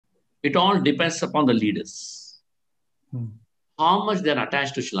It all depends upon the leaders. How much they are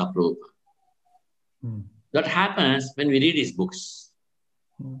attached to Srila Prabhupada. That happens when we read his books.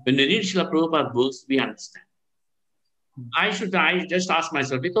 When we read Srila Prabhupada books, we understand. I just ask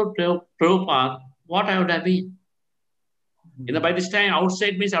myself, without Prabhupada, what I would have been? By this time,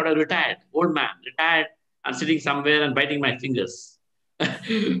 outside means I would have retired, old man, retired and sitting somewhere and biting my fingers.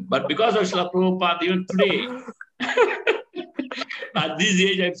 But because of Srila Prabhupada, even today, at this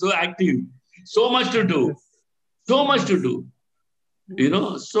age, I'm so active. So much to do. So much to do.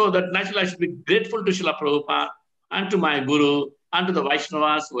 So that naturally I should be grateful to Srila Prabhupada and to my Guru and to the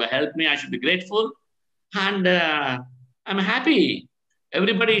Vaishnavas who helped me. I should be grateful. And I'm happy.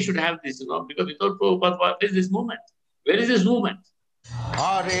 Everybody should have this, because without Prabhupada, what is this movement? Where is this movement?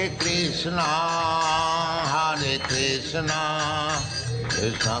 Hare Krishna,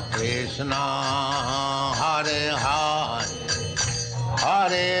 Krishna Krishna, Hare Hare,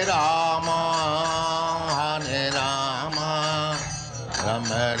 Hare Rama,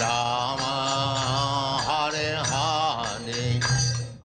 Rama